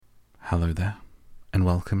Hello there, and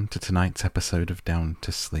welcome to tonight's episode of Down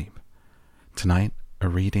to Sleep. Tonight, a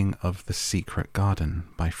reading of The Secret Garden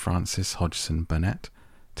by Frances Hodgson Burnett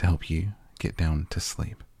to help you get down to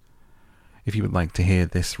sleep. If you would like to hear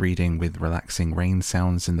this reading with relaxing rain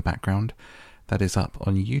sounds in the background, that is up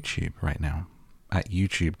on YouTube right now at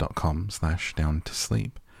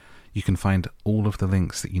youtube.com/downtosleep. You can find all of the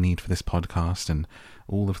links that you need for this podcast and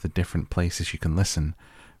all of the different places you can listen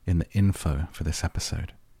in the info for this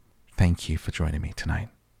episode. Thank you for joining me tonight.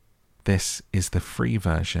 This is the free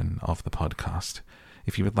version of the podcast.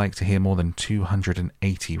 If you would like to hear more than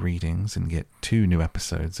 280 readings and get 2 new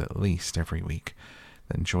episodes at least every week,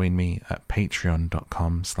 then join me at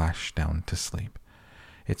patreon.com/downtosleep.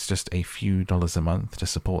 It's just a few dollars a month to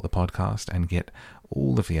support the podcast and get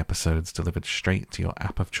all of the episodes delivered straight to your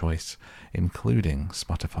app of choice, including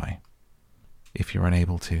Spotify. If you're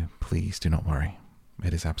unable to, please do not worry.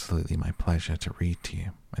 It is absolutely my pleasure to read to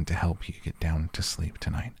you and to help you get down to sleep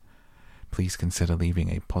tonight. Please consider leaving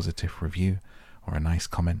a positive review or a nice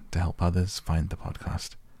comment to help others find the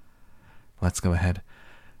podcast. Let's go ahead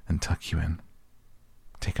and tuck you in.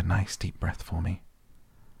 Take a nice deep breath for me.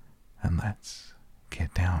 And let's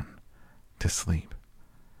get down to sleep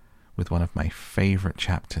with one of my favorite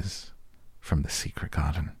chapters from The Secret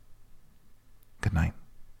Garden. Good night.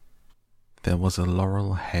 There was a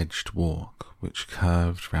laurel-hedged walk which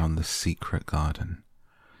curved round the secret garden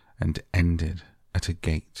and ended at a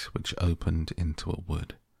gate which opened into a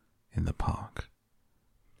wood in the park.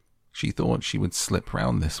 She thought she would slip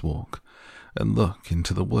round this walk and look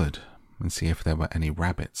into the wood and see if there were any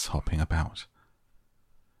rabbits hopping about.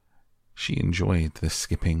 She enjoyed the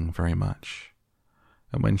skipping very much,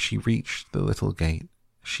 and when she reached the little gate,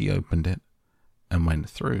 she opened it and went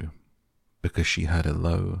through, because she heard a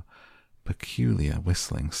low, peculiar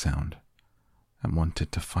whistling sound and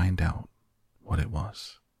wanted to find out what it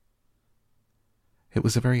was. It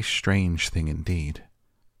was a very strange thing indeed.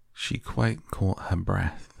 She quite caught her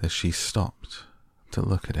breath as she stopped to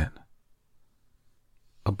look at it.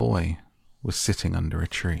 A boy was sitting under a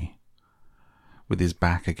tree, with his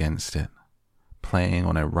back against it, playing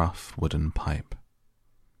on a rough wooden pipe.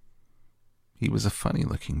 He was a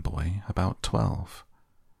funny-looking boy, about 12.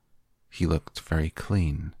 He looked very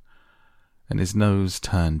clean, and his nose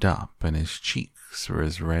turned up, and his cheeks were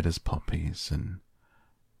as red as poppies, and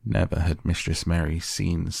never had Mistress Mary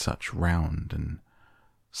seen such round and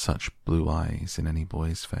such blue eyes in any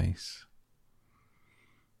boy's face.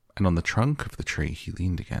 And on the trunk of the tree he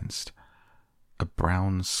leaned against, a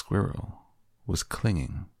brown squirrel was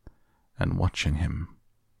clinging and watching him,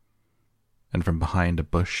 and from behind a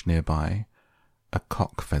bush nearby, a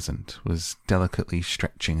cock pheasant was delicately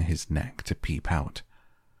stretching his neck to peep out,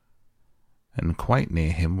 and quite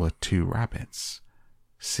near him were 2 rabbits,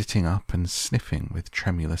 sitting up and sniffing with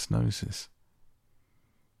tremulous noses.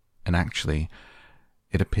 And actually,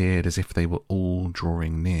 it appeared as if they were all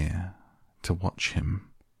drawing near to watch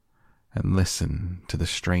him and listen to the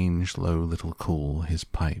strange low little call his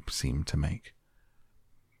pipe seemed to make.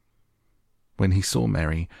 When he saw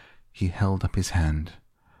Mary, he held up his hand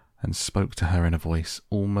and spoke to her in a voice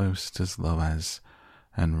almost as low as,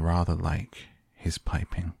 and rather like, his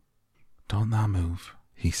piping. "Don't thou move,"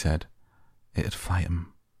 he said. "It'd fright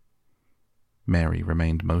 'em." Mary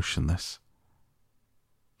remained motionless.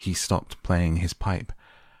 He stopped playing his pipe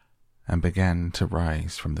and began to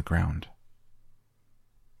rise from the ground.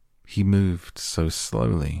 He moved so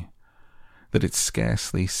slowly that it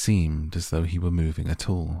scarcely seemed as though he were moving at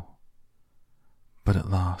all. But at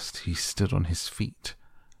last he stood on his feet,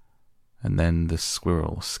 and then the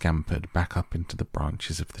squirrel scampered back up into the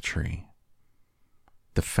branches of the tree.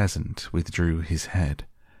 The pheasant withdrew his head,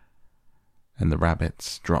 and the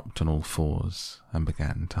rabbits dropped on all fours and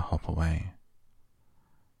began to hop away,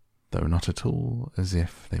 though not at all as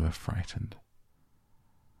if they were frightened.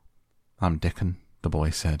 "I'm Dickon," the boy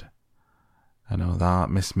said. "I know thou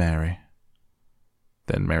art Miss Mary."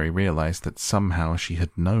 Then Mary realized that somehow she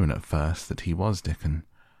had known at first that he was Dickon.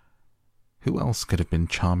 Who else could have been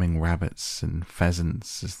charming rabbits and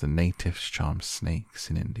pheasants as the natives charm snakes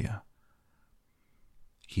in India?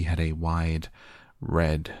 He had a wide,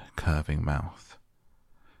 red, curving mouth,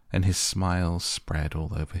 and his smile spread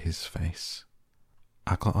all over his face.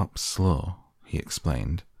 "I got up slow," he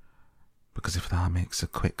explained, "because if thou makes a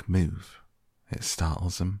quick move, it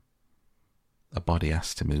startles 'em. A body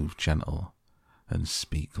has to move gentle and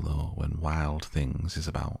speak low when wild things is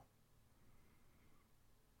about."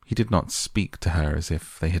 He did not speak to her as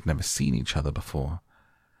if they had never seen each other before,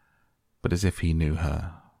 but as if he knew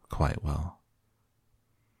her quite well.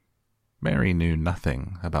 Mary knew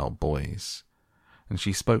nothing about boys, and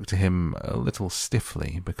she spoke to him a little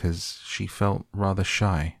stiffly because she felt rather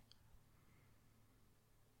shy.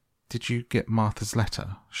 "Did you get Martha's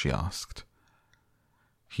letter?" she asked.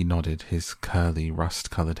 He nodded his curly,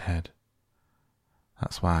 rust-coloured head.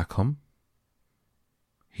 "That's why I come."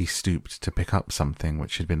 He stooped to pick up something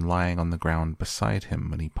which had been lying on the ground beside him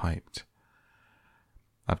when he piped.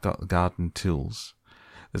 "I've got the garden tools.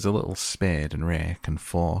 There's a little spade and rake and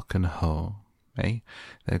fork and hoe.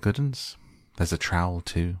 They're good uns. There's a trowel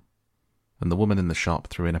too. And the woman in the shop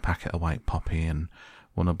threw in a packet of white poppy and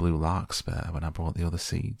one of blue larkspur when I brought the other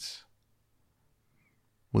seeds."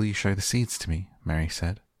 "Will you show the seeds to me?" Mary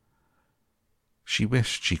said. She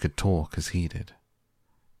wished she could talk as he did.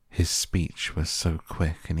 His speech was so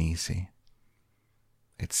quick and easy.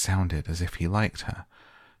 It sounded as if he liked her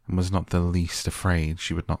and was not the least afraid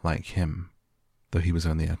she would not like him, though he was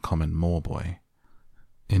only a common moor boy,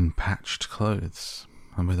 in patched clothes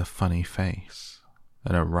and with a funny face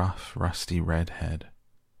and a rough, rusty red head.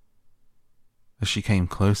 As she came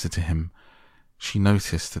closer to him, she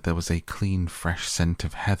noticed that there was a clean, fresh scent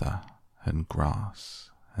of heather and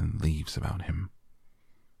grass and leaves about him,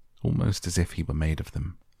 almost as if he were made of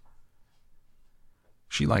them.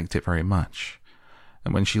 She liked it very much,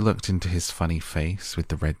 and when she looked into his funny face with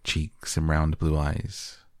the red cheeks and round blue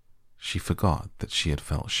eyes, she forgot that she had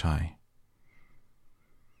felt shy.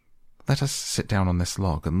 "Let us sit down on this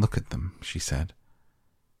log and look at them," she said.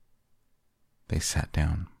 They sat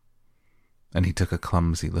down, and he took a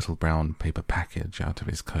clumsy little brown paper package out of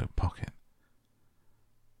his coat pocket.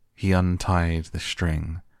 He untied the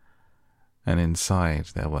string, and inside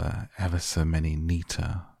there were ever so many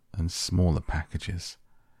neater and smaller packages,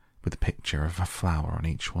 with a picture of a flower on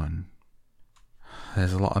each one.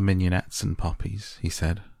 "There's a lot of mignonettes and poppies," he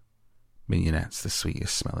said. "Mignonette's the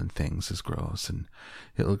sweetest smelling things as grows, and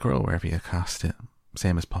it'll grow wherever you cast it,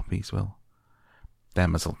 same as poppies will.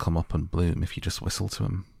 Them as'll come up and bloom if you just whistle to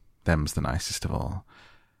 'em. Them's the nicest of all."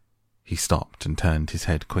 He stopped and turned his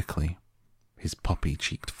head quickly, his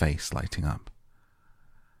poppy-cheeked face lighting up.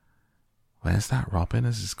 "Where's that robin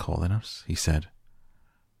as is calling us?" he said.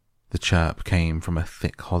 The chirp came from a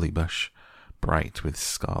thick holly bush, bright with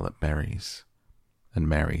scarlet berries, and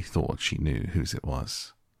Mary thought she knew whose it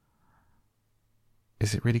was.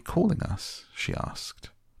 "Is it really calling us?" she asked.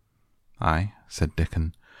 "Aye," said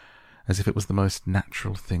Dickon, as if it was the most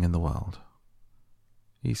natural thing in the world.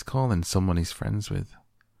 "He's calling someone he's friends with.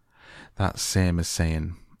 That's same as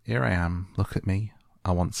saying, 'Here I am, look at me,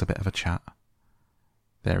 I wants a bit of a chat.'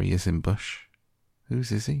 There he is in bush.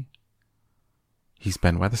 Whose is he?" "He's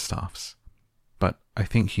Ben Weatherstaff's, but I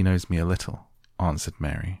think he knows me a little," answered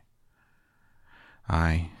Mary.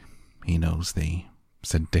 "Aye, he knows thee,"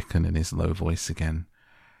 said Dickon in his low voice again.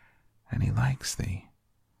 "And he likes thee.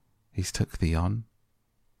 He's took thee on.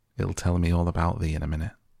 He'll tell me all about thee in a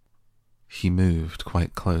minute." He moved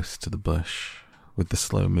quite close to the bush, with the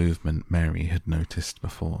slow movement Mary had noticed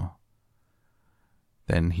before.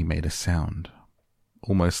 Then he made a sound,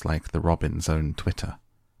 almost like the robin's own twitter.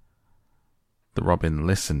 The robin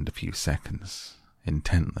listened a few seconds,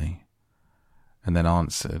 intently, and then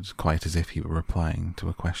answered quite as if he were replying to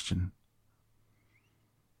a question.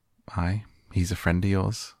 "Aye, he's a friend of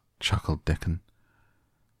yours," chuckled Dickon.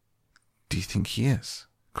 "Do you think he is?"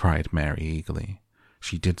 cried Mary eagerly.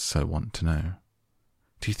 She did so want to know.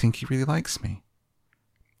 "Do you think he really likes me?"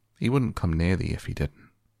 "He wouldn't come near thee if he didn't.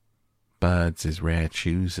 Birds is rare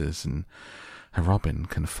choosers, and a robin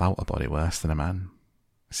can flout a body worse than a man.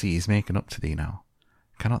 See, he's making up to thee now.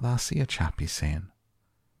 Cannot thou see a chap he's saying?"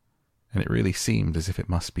 And it really seemed as if it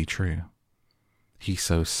must be true. He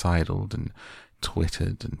so sidled and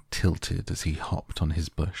twittered and tilted as he hopped on his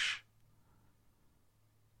bush.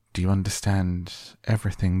 "Do you understand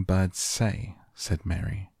everything birds say?" said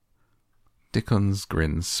Mary. Dickon's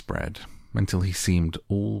grin spread until he seemed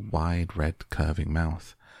all wide red curving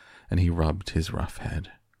mouth, and he rubbed his rough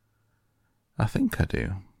head. "I think I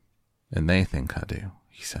do, and they think I do,"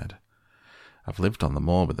 he said. "I've lived on the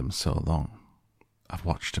moor with them so long. I've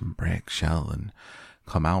watched 'em break shell and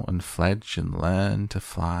come out and fledge and learn to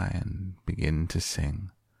fly and begin to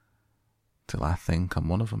sing, till I think I'm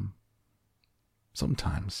one of 'em.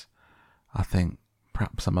 Sometimes I think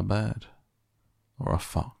perhaps I'm a bird, or a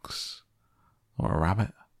fox, or a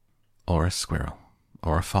rabbit, or a squirrel,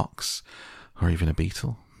 or a fox, or even a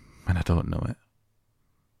beetle, and I don't know it."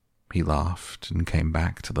 He laughed and came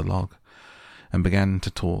back to the log and began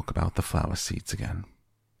to talk about the flower seeds again.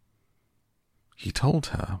 He told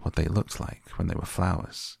her what they looked like when they were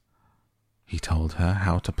flowers. He told her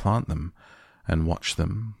how to plant them and watch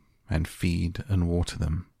them and feed and water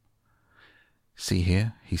them. "See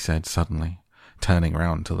here," he said suddenly, turning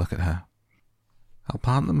round to look at her. I'll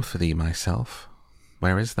plant them for thee myself.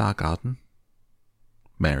 Where is thy garden?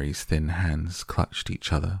 Mary's thin hands clutched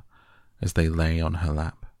each other as they lay on her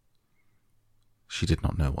lap. She did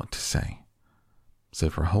not know what to say, so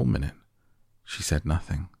for a whole minute she said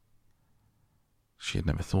nothing. She had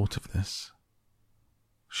never thought of this.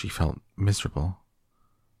 She felt miserable,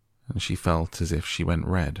 and she felt as if she went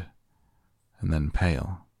red and then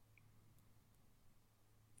pale.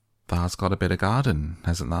 "Tha's got a bit of garden,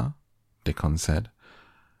 hasn't tha?" Dickon said.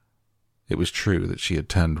 It was true that she had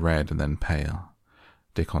turned red and then pale.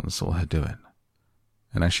 Dickon saw her do it,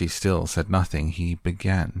 and as she still said nothing, he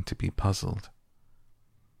began to be puzzled.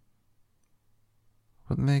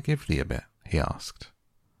 "Wouldn't they give thee a bit?" he asked.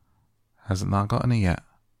 "Hasn't thou got any yet?"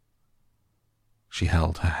 She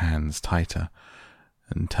held her hands tighter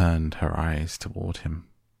and turned her eyes toward him.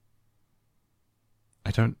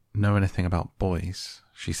 "I don't know anything about boys,"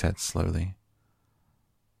 she said slowly.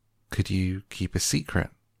 "Could you keep a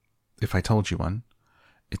secret if I told you one?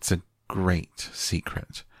 It's a great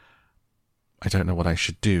secret. I don't know what I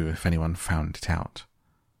should do if anyone found it out.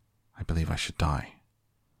 I believe I should die."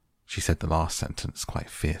 She said the last sentence quite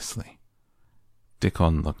fiercely.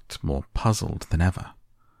 Dickon looked more puzzled than ever,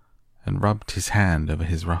 and rubbed his hand over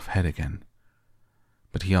his rough head again,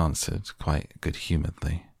 but he answered quite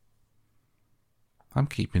good-humouredly. "I'm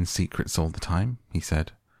keeping secrets all the time," he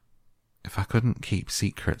said. "If I couldn't keep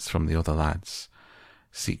secrets from the other lads,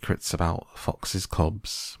 secrets about foxes'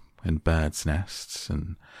 cobs and birds' nests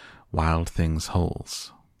and wild things'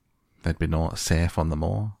 holes, there'd be naught safe on the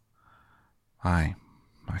moor. I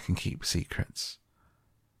can keep secrets."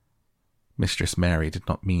 Mistress Mary did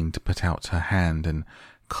not mean to put out her hand and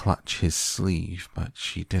clutch his sleeve, but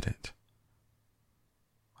she did it.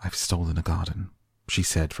 "I've stolen a garden," she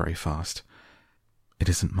said very fast. "It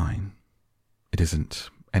isn't mine. It isn't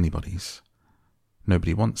anybody's.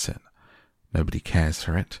 Nobody wants it. Nobody cares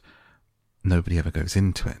for it. Nobody ever goes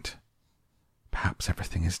into it. Perhaps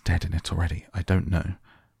everything is dead in it already. I don't know."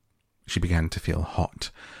 She began to feel hot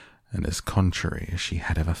and as contrary as she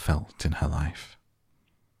had ever felt in her life.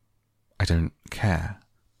 "I don't care.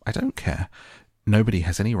 I don't care. Nobody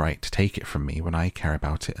has any right to take it from me when I care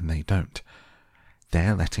about it and they don't.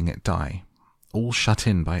 They're letting it die, all shut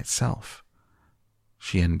in by itself."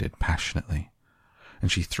 She ended passionately,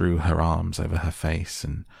 and she threw her arms over her face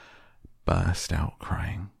and burst out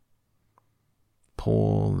crying.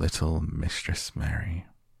 Poor little Mistress Mary.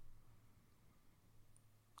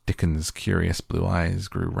 Dickon's curious blue eyes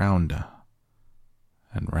grew rounder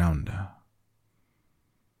and rounder.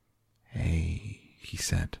 "Hey," he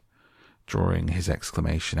said, drawing his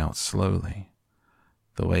exclamation out slowly.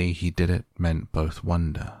 The way he did it meant both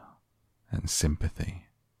wonder and sympathy.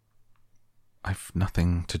 "I've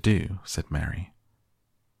nothing to do," said Mary.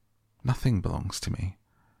 "Nothing belongs to me.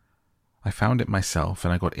 I found it myself,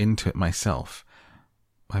 and I got into it myself.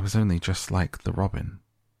 I was only just like the robin,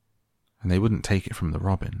 and they wouldn't take it from the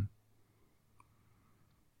robin."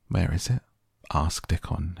 "Where is it?" asked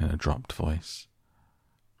Dickon in a dropped voice.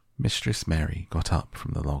 Mistress Mary got up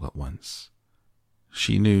from the log at once.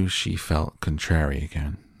 She knew she felt contrary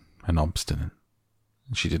again, and obstinate,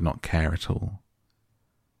 and she did not care at all.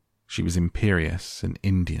 She was imperious and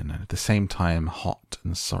Indian, and at the same time hot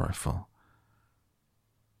and sorrowful.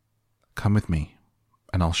 "Come with me,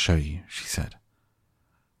 and I'll show you," she said.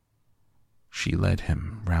 She led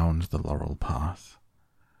him round the laurel path,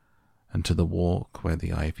 and to the walk where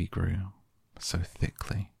the ivy grew so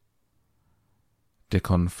thickly.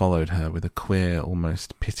 Dickon followed her with a queer,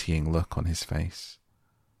 almost pitying look on his face.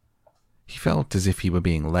 He felt as if he were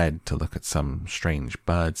being led to look at some strange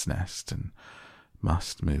bird's nest and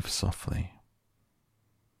must move softly.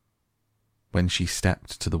 When she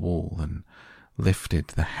stepped to the wall and lifted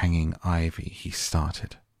the hanging ivy, he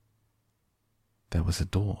started. There was a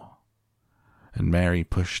door, and Mary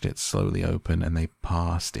pushed it slowly open, and they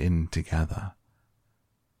passed in together.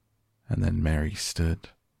 And then Mary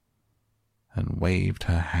stood and waved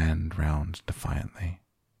her hand round defiantly.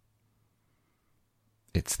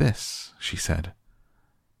 "It's this," she said.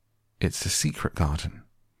 "It's a secret garden,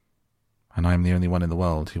 and I'm the only one in the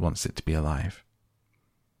world who wants it to be alive."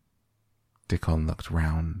 Dickon looked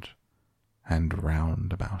round and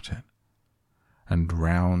round about it, and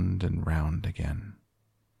round again.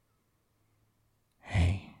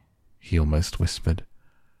 "Hey," he almost whispered.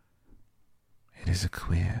 "It is a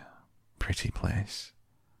queer, pretty place.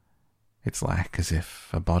 It's like as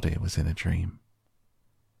if a body was in a dream."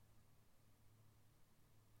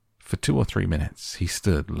 For 2 or 3 minutes he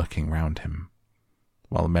stood looking round him,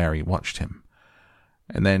 while Mary watched him,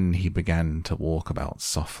 and then he began to walk about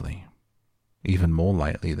softly, even more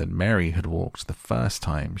lightly than Mary had walked the first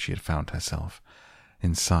time she had found herself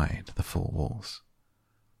inside the four walls.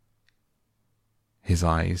 His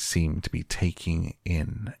eyes seemed to be taking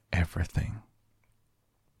in everything.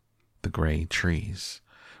 The grey trees,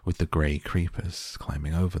 with the grey creepers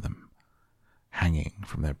climbing over them, hanging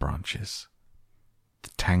from their branches, the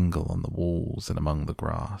tangle on the walls and among the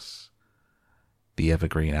grass, the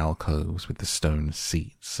evergreen alcoves with the stone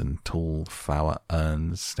seats and tall flower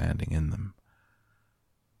urns standing in them.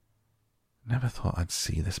 "Never thought I'd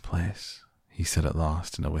see this place," he said at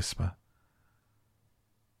last in a whisper.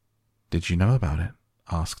 "Did you know about it?"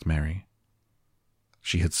 asked Mary.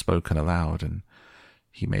 She had spoken aloud, and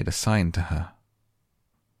he made a sign to her.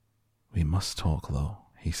 "We must talk low,"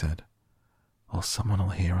 he said, "or someone will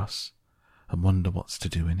hear us and wonder what's to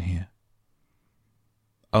do in here."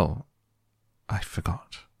 "Oh, I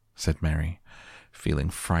forgot," said Mary, feeling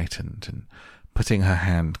frightened and putting her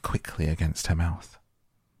hand quickly against her mouth.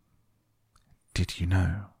 "Did you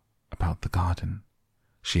know about the garden?"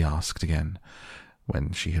 she asked again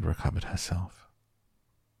when she had recovered herself.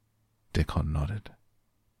 Dickon nodded.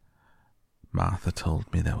 "Martha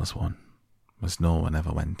told me there was one, as no one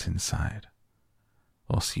ever went inside.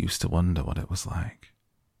 Us used to wonder what it was like."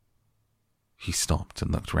 He stopped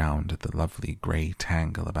and looked round at the lovely grey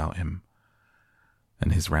tangle about him,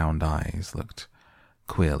 and his round eyes looked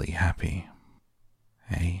queerly happy.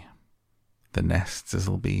 The nests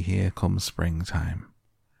as'll be here come springtime.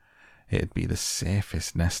 It'd be the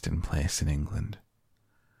safest nesting place in England.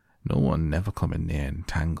 No one never coming near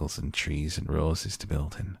tangles and trees and roses to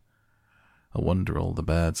build in. I wonder all the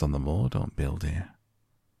birds on the moor don't build here."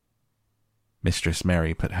 Mistress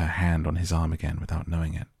Mary put her hand on his arm again without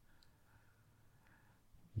knowing it.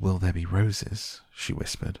 "Will there be roses?" she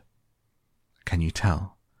whispered. "Can you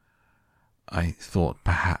tell? I thought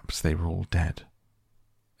perhaps they were all dead."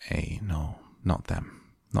 No, not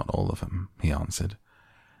them, not all of them," he answered.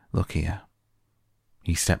 "Look here."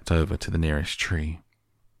 He stepped over to the nearest tree.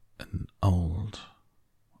 "An old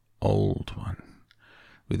one,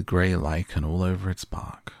 with grey lichen all over its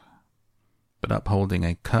bark, but upholding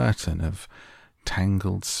a curtain of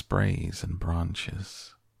tangled sprays and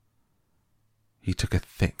branches." He took a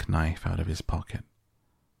thick knife out of his pocket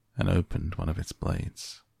and opened one of its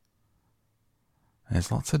blades.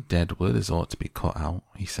 "There's lots of dead wood as ought to be cut out,"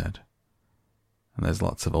 he said, "and there's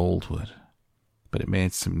lots of old wood, but it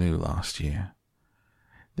made some new last year.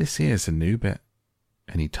 This here's a new bit,"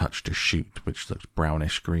 and he touched a shoot which looked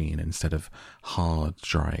brownish green instead of hard,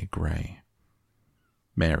 dry grey.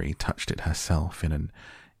 Mary touched it herself in an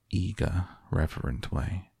eager, reverent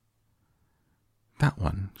way. "That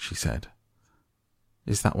one," she said.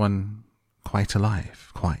 "Is that one quite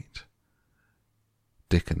alive, quite?"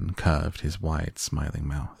 Dickon curved his wide, smiling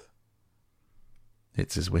mouth.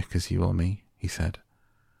 "It's as wick as you or me," he said.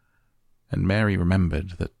 And Mary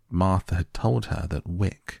remembered that Martha had told her that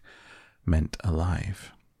wick meant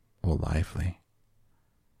alive or lively.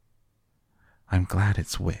 "I'm glad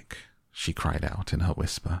it's wick," she cried out in her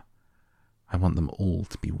whisper. "I want them all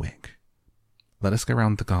to be wick. Let us go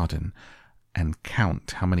round the garden and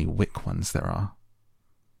count how many wick ones there are."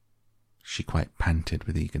 She quite panted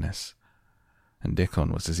with eagerness, and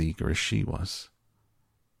Dickon was as eager as she was.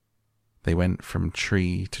 They went from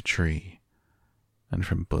tree to tree, and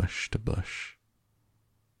from bush to bush.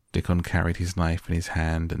 Dickon carried his knife in his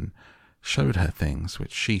hand and showed her things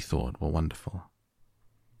which she thought were wonderful.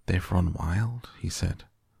 "They've run wild," he said,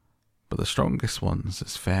 "but the strongest ones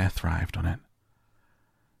has fair thrived on it.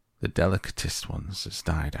 The delicatest ones has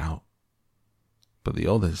died out, but the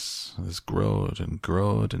others has growed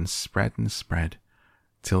and spread,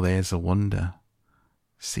 till there's a wonder.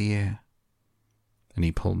 See here." And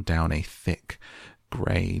he pulled down a thick,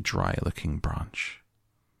 grey, dry-looking branch.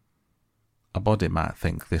 "A body might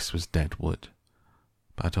think this was dead wood,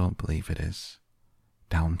 but I don't believe it is.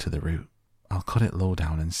 Down to the root. I'll cut it low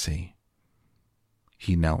down and see."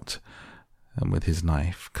 He knelt, and with his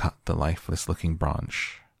knife cut the lifeless-looking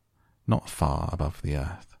branch not far above the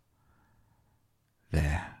earth.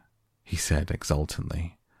 "There," he said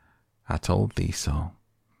exultantly. "I told thee so.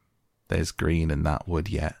 There's green in that wood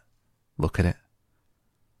yet. Look at it."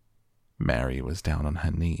 Mary was down on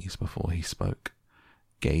her knees before he spoke,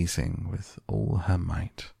 gazing with all her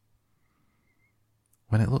might.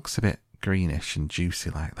 "When it looks a bit greenish and juicy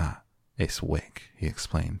like that, it's wick," he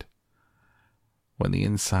explained. "When the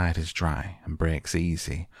inside is dry and breaks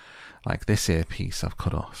easy, like this here piece I've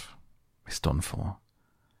cut off, it's done for.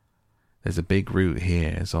 There's a big root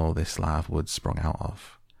here as all this live wood sprung out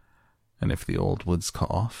of, and if the old wood's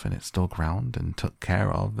cut off and it's dug round and took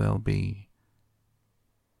care of, there'll be—"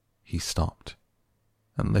 He stopped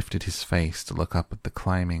and lifted his face to look up at the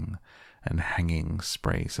climbing and hanging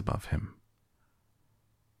sprays above him.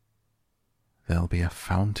 There'll be a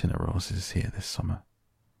fountain of roses here this summer.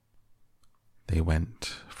 They went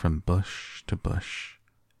from bush to bush,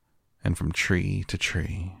 and from tree to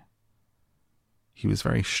tree. He was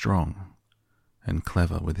very strong and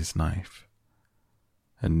clever with his knife,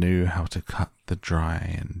 and knew how to cut the dry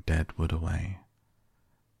and dead wood away,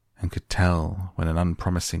 and could tell when an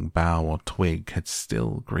unpromising bough or twig had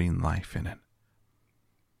still green life in it.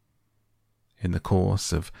 In the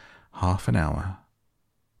course of half an hour,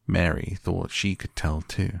 Mary thought she could tell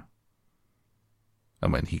too.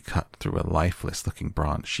 And when he cut through a lifeless-looking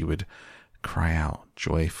branch, she would cry out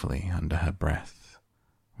joyfully under her breath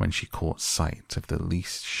when she caught sight of the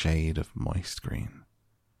least shade of moist green.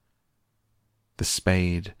 The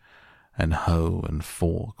spade and hoe and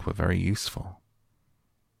fork were very useful.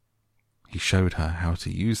 He showed her how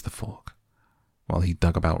to use the fork, while he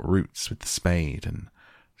dug about roots with the spade and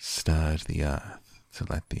stirred the earth to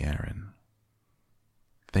let the air in.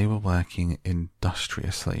 They were working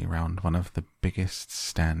industriously round one of the biggest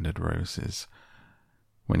standard roses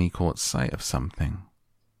when he caught sight of something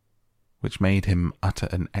which made him utter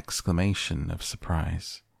an exclamation of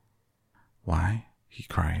surprise. "Why," he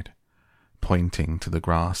cried, pointing to the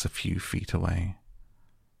grass a few feet away.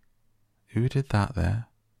 "Who did that there?"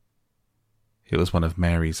 It was one of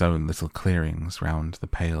Mary's own little clearings round the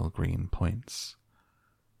pale green points.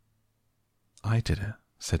 "I did it,"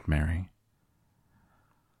 said Mary.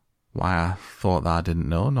 "Why, I thought that I didn't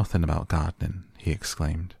know nothing about gardening," he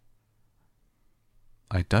exclaimed.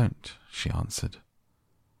 "I don't," she answered.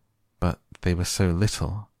 "But they were so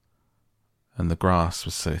little, and the grass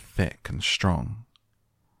was so thick and strong,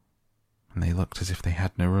 and they looked as if they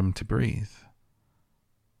had no room to breathe.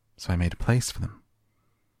 So I made a place for them.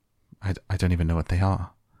 I don't even know what they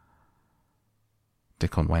are."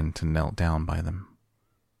 Dickon went and knelt down by them,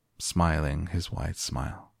 smiling his wide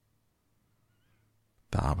smile.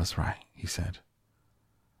 "Thou was right," he said.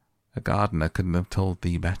 "A gardener couldn't have told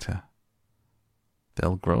thee better.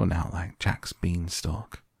 They'll grow now like Jack's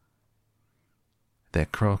beanstalk. They're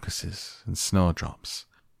crocuses and snowdrops,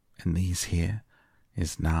 and these here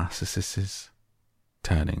is narcissuses,"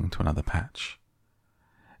 turning to another patch.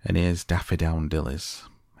 "And here's daffodillies.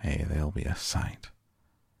 Hey, they'll be a sight."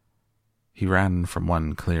 He ran from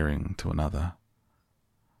one clearing to another.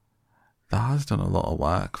 "Thou's done a lot of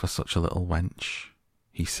work for such a little wench,"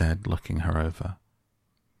 he said, looking her over.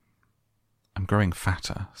 "I'm growing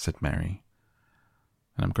fatter," said Mary,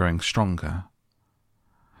 "and I'm growing stronger.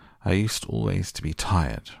 I used always to be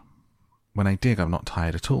tired. When I dig, I'm not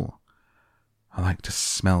tired at all. I like to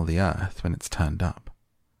smell the earth when it's turned up."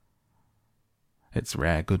 "It's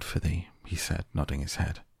rare good for thee," he said, nodding his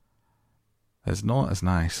head. "There's naught as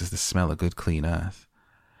nice as the smell of good clean earth,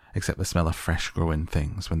 except the smell of fresh growing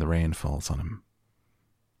things when the rain falls on 'em.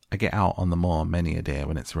 I get out on the moor many a day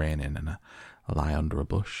when it's raining, and I lie under a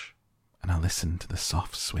bush, and I listen to the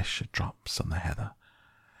soft swish of drops on the heather,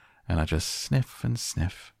 and I just sniff and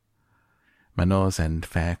sniff. My nose end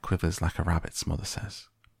fair quivers like a rabbit's, mother says."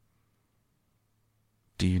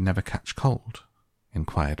 "Do you never catch cold?"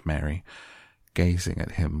 inquired Mary, gazing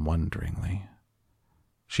at him wonderingly.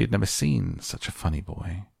 She had never seen such a funny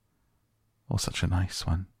boy, or such a nice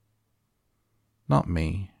one. "Not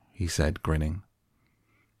me," he said, grinning.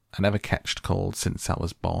 "I never catched cold since I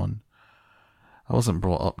was born. I wasn't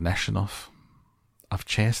brought up nesh enough. I've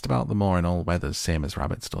chased about the moor in all weathers, same as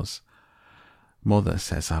rabbits does. Mother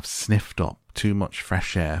says I've sniffed up too much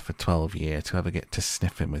fresh air for 12 year to ever get to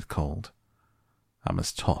sniffing with cold. I'm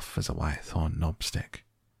as tough as a whitethorn knobstick."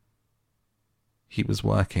 He was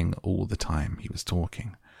working all the time he was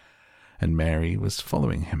talking, and Mary was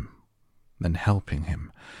following him and helping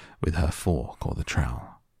him with her fork or the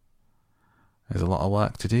trowel. "There's a lot of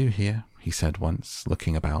work to do here," he said once,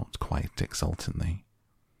 looking about quite exultantly.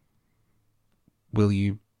 "Will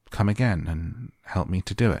you come again and help me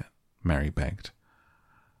to do it?" Mary begged.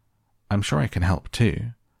 "I'm sure I can help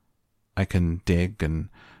too. I can dig and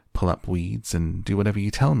pull up weeds and do whatever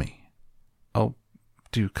you tell me. Oh,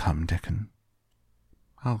 do come, Dickon."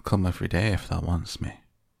 "I'll come every day if thou wants me,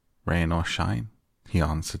 rain or shine," he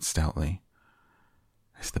answered stoutly.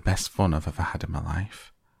 "It's the best fun I've ever had in my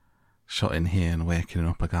life, shut in here and waking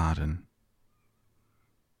up a garden."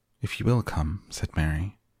 "If you will come," said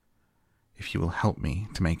Mary, "if you will help me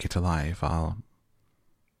to make it alive,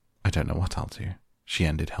 I don't know what I'll do," she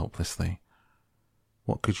ended helplessly.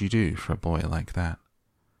 "What could you do for a boy like that?"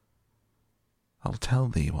 "I'll tell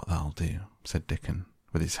thee what thou'll do," said Dickon,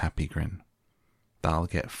 with his happy grin. "Thou'll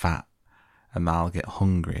get fat, and thou'll get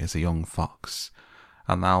hungry as a young fox,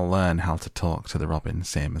 and thou'll learn how to talk to the robin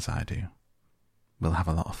same as I do. We'll have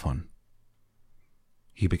a lot of fun."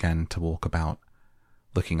 He began to walk about,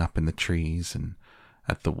 looking up in the trees and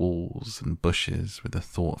at the walls and bushes with a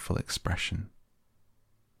thoughtful expression.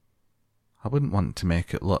 I wouldn't want to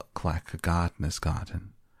make it look like a gardener's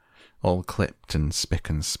garden, all clipped and spick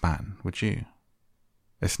and span, would you?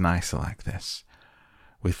 It's nicer like this,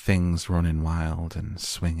 with things running wild and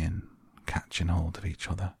swinging, catching hold of each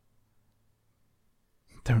other.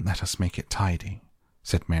 Don't let us make it tidy,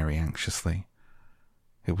 said Mary anxiously.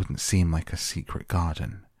 It wouldn't seem like a secret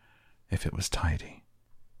garden if it was tidy.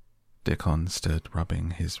 Dickon stood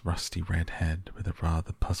rubbing his rusty red head with a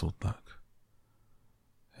rather puzzled look.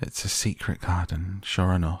 It's a secret garden,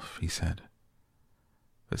 sure enough, he said.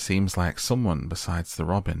 It seems like someone besides the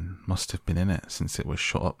robin must have been in it since it was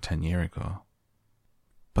shut up 10 years ago.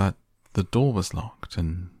 But the door was locked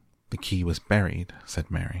and the key was buried, said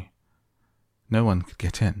Mary. No one could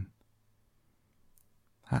get in.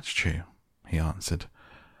 That's true, he answered.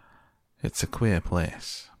 It's a queer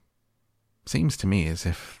place. Seems to me as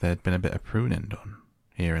if there'd been a bit of pruning done,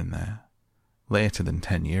 here and there, later than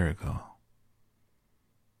 10 years ago.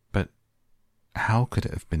 But how could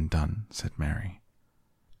it have been done, said Mary.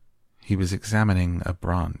 He was examining a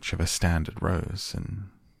branch of a standard rose, and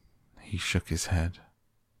he shook his head.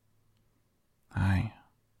 Aye,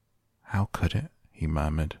 how could it, he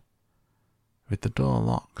murmured, with the door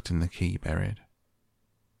locked and the key buried.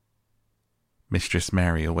 Mistress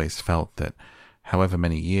Mary always felt that however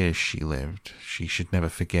many years she lived, she should never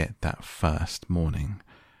forget that first morning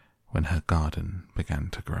when her garden began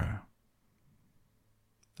to grow.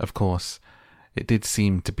 Of course, it did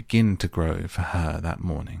seem to begin to grow for her that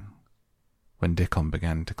morning, when Dickon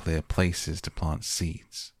began to clear places to plant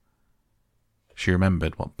seeds. She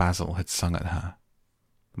remembered what Basil had sung at her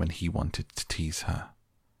when he wanted to tease her.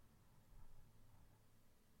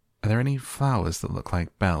 Are there any flowers that look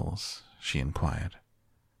like bells? She inquired.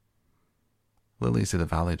 Lilies of the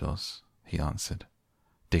valley does, he answered,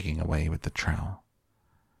 digging away with the trowel.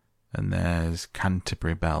 And there's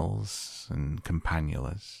Canterbury bells and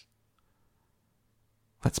campanulas.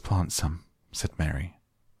 Let's plant some, said Mary.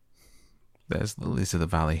 There's lilies of the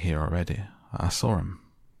valley here already. I saw 'em.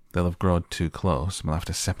 They'll have grown too close and we'll have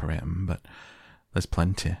to separate 'em, but there's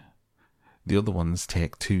plenty. The other ones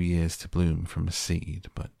take 2 years to bloom from a seed,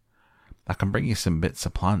 but I can bring you some bits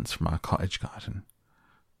of plants from our cottage garden.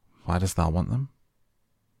 Why does thou want them?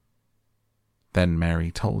 Then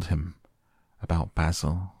Mary told him about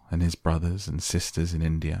Basil and his brothers and sisters in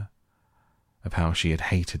India, of how she had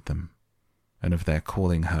hated them, and of their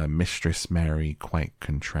calling her Mistress Mary quite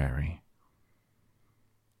contrary.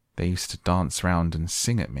 They used to dance round and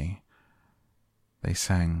sing at me. They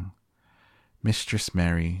sang, Mistress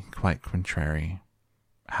Mary quite contrary,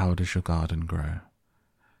 how does your garden grow?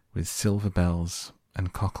 With silver bells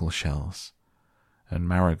and cockle shells and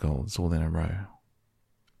marigolds all in a row.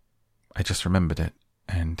 I just remembered it,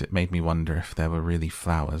 and it made me wonder if there were really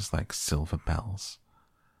flowers like silver bells.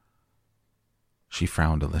 She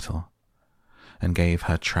frowned a little and gave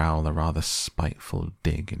her trowel a rather spiteful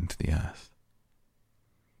dig into the earth.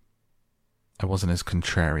 I wasn't as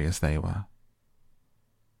contrary as they were.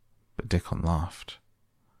 But Dickon laughed.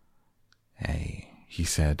 Eh, he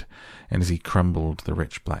said, and as he crumbled the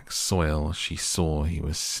rich black soil, she saw he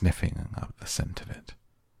was sniffing up the scent of it.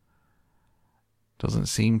 Doesn't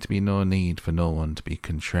seem to be no need for no one to be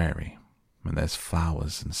contrary when there's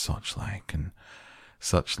flowers and such like, and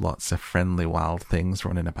such lots of friendly wild things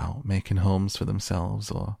running about, making homes for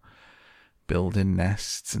themselves, or building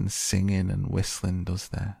nests and singing and whistling, does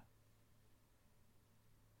there?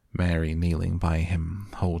 Mary, kneeling by him,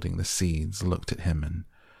 holding the seeds, looked at him and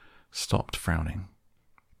stopped frowning.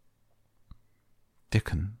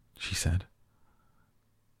 Dickon, she said,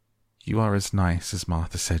 you are as nice as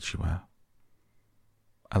Martha said you were.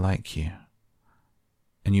 I like you,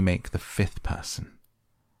 and you make the 5th person.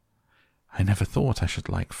 I never thought I should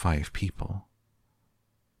like 5 people.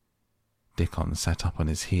 Dickon sat up on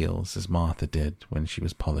his heels as Martha did when she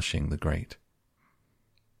was polishing the grate.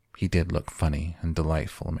 He did look funny and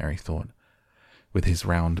delightful, Mary thought, with his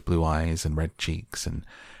round blue eyes and red cheeks and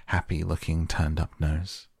happy-looking turned-up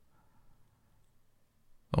nose.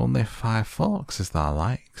 Only 5 folks as thou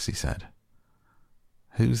likes, he said.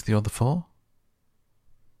 Who's the other 4?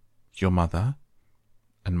 Your mother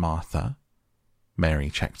and Martha. Mary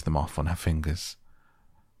checked them off on her fingers.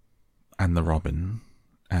 And the robin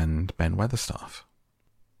and Ben Weatherstaff.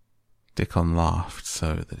 Dickon laughed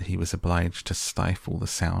so that he was obliged to stifle the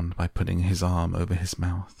sound by putting his arm over his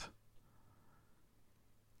mouth.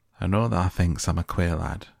 I know thou thinks I'm a queer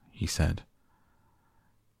lad, he said,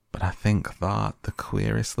 but I think thou'rt the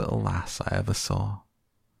queerest little lass I ever saw.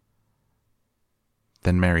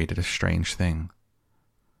 Then Mary did a strange thing.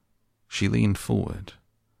 She leaned forward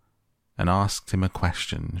and asked him a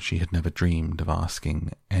question she had never dreamed of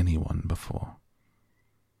asking anyone before.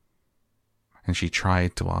 And she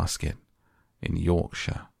tried to ask it in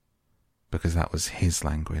Yorkshire, because that was his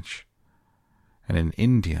language. And in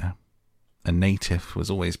India, a native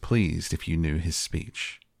was always pleased if you knew his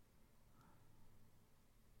speech.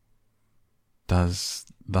 "Does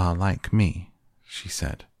thou like me?" she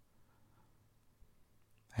said.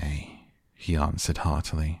 "Ay," he answered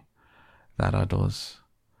heartily, "that I does.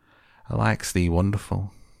 I likes thee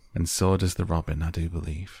wonderful, and so does the robin, I do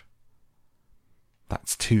believe."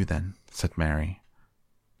 "That's two then," said Mary.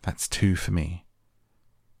 "That's two for me."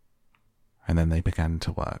 And then they began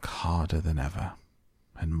to work harder than ever,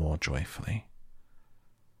 and more joyfully.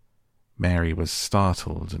 Mary was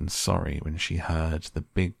startled and sorry when she heard the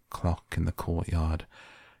big clock in the courtyard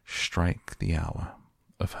strike the hour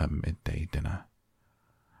of her midday dinner.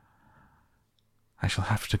 "I shall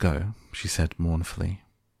have to go," she said mournfully.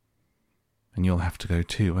 "And you'll have to go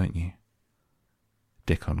too, won't you?"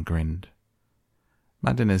 Dickon grinned.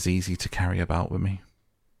 "My dinner's easy to carry about with me.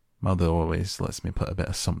 Mother always lets me put a bit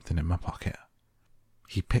of something in my pocket."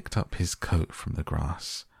 He picked up his coat from the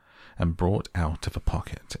grass and brought out of a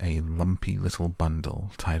pocket a lumpy little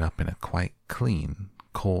bundle tied up in a quite clean,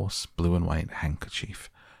 coarse blue and white handkerchief.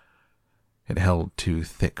 It held 2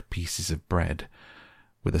 thick pieces of bread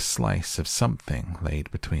with a slice of something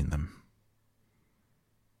laid between them.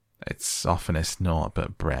 "It's oftenest naught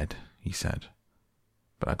but bread," he said,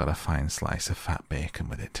 "but I got a fine slice of fat bacon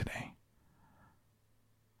with it today."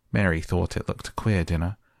 Mary thought it looked a queer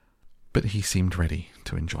dinner, but he seemed ready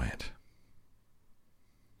to enjoy it.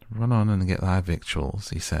 "Run on and get thy victuals,"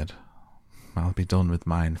 he said. "I'll be done with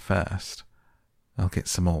mine first. I'll get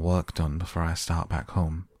some more work done before I start back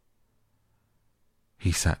home."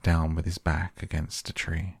 He sat down with his back against a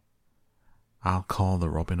tree. "I'll call the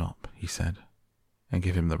robin up," he said, "and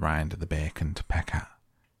give him the rind of the bacon to peck at.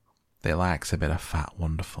 They likes a bit of fat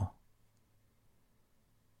wonderful."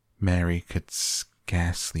 Mary could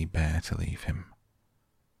scarcely bear to leave him.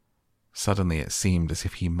 Suddenly it seemed as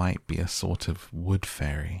if he might be a sort of wood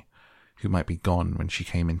fairy who might be gone when she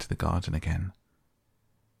came into the garden again.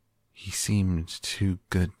 He seemed too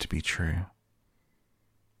good to be true.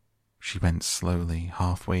 She went slowly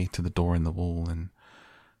halfway to the door in the wall, and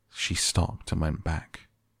she stopped and went back.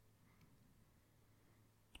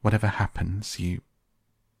 "Whatever happens, you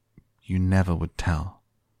never would tell,"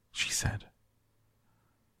 she said.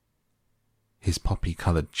 His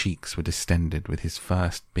poppy-coloured cheeks were distended with his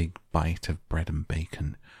first big bite of bread and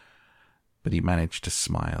bacon, but he managed to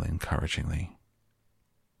smile encouragingly.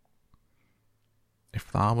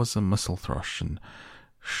 "If thou was a mussel thrush and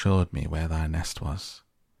showed me where thy nest was,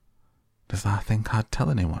 does thou think I'd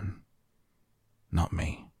tell anyone? Not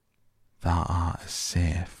me. Thou art as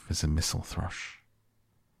safe as a mussel thrush."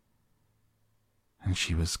 And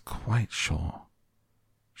she was quite sure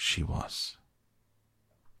she was.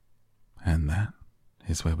 And that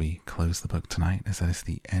is where we close the book tonight, as that is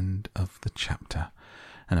the end of the chapter,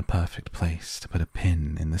 and a perfect place to put a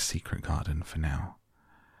pin in the secret garden for now.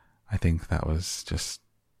 I think that was just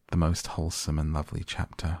the most wholesome and lovely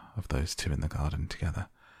chapter of those two in the garden together.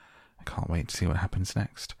 I can't wait to see what happens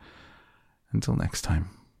next. Until next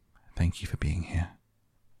time, thank you for being here,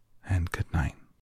 and good night.